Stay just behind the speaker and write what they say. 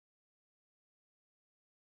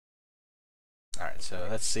Alright, so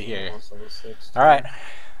let's see here. Also level 6. Alright,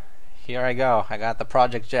 here I go. I got the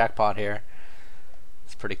Project Jackpot here.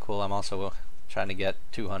 It's pretty cool. I'm also trying to get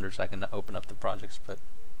 200 so I can open up the projects, but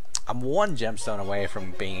I'm one gemstone away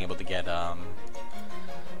from being able to get the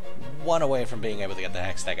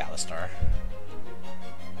Hextech Alistar.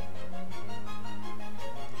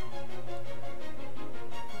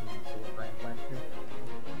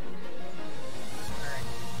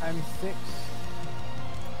 I'm 6.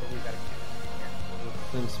 But we gotta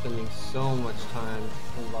I've been spending so much time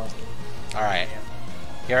in lobby. Alright,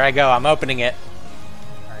 here I go. I'm opening it.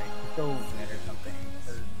 Alright, just go net or something.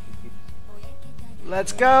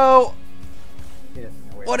 Let's go! He doesn't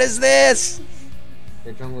know where What is this?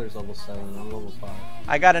 Your jungler's level 7, I'm level 5.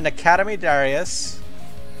 I got an Academy Darius,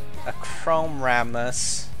 a Chrome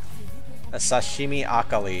Rammus, a Sashimi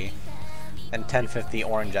Akali, and 1050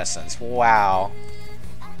 Orange Essence. Wow.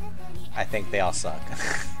 I think they all suck.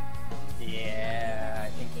 Yeah, I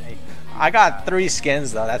think I got 3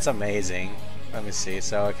 skins though, that's amazing. Let me see.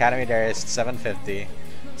 So Academy Darius 750,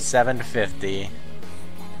 750,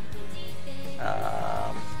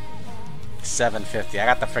 750. I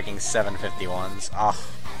got the freaking 750 ones. Oh,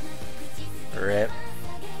 rip.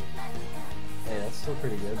 Hey, that's still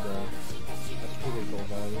pretty good though. That's pretty cool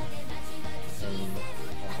value.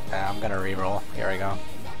 I'm gonna reroll. Here we go.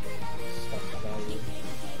 Stuff value.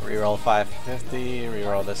 Reroll 550,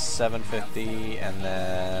 reroll this 750, and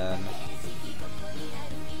then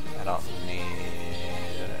I don't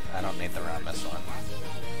need the Rammus one.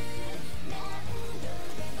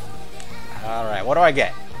 Alright, what do I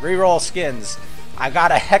get? Reroll skins. I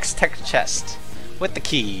got a Hextech chest with the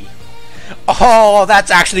key. Oh, that's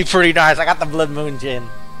actually pretty nice. I got the Blood Moon Jin.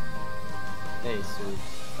 Hey, Sue.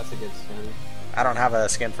 That's a good skin. I don't have a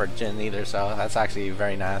skin for Jin either, so that's actually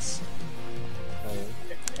very nice.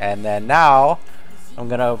 And then now, I'm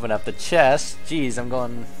gonna open up the chest. Jeez, I'm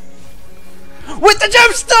going with the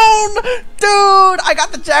gemstone, dude. I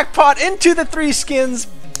got the jackpot into the 3 skins,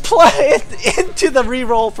 play into the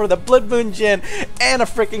reroll for the Blood Moon Jin, and a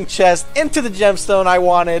freaking chest into the gemstone I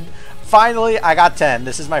wanted. Finally, I got 10.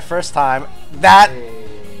 This is my first time. That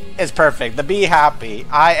is perfect. The be happy.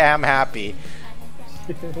 I am happy.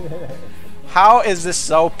 How is this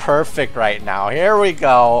so perfect right now? Here we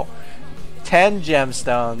go. 10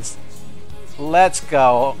 gemstones. Let's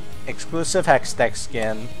go. Exclusive Hextech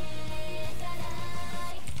skin.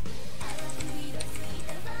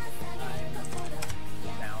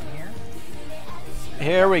 down here.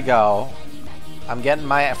 Here we go. I'm getting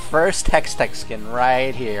my first Hextech skin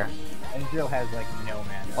right here. Ezreal has like no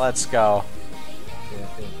mana. Let's go. Okay.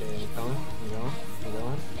 You going? You going? You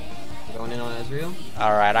going? You going in on Ezreal?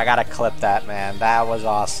 Alright, I gotta clip that, man. That was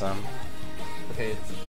awesome. Okay.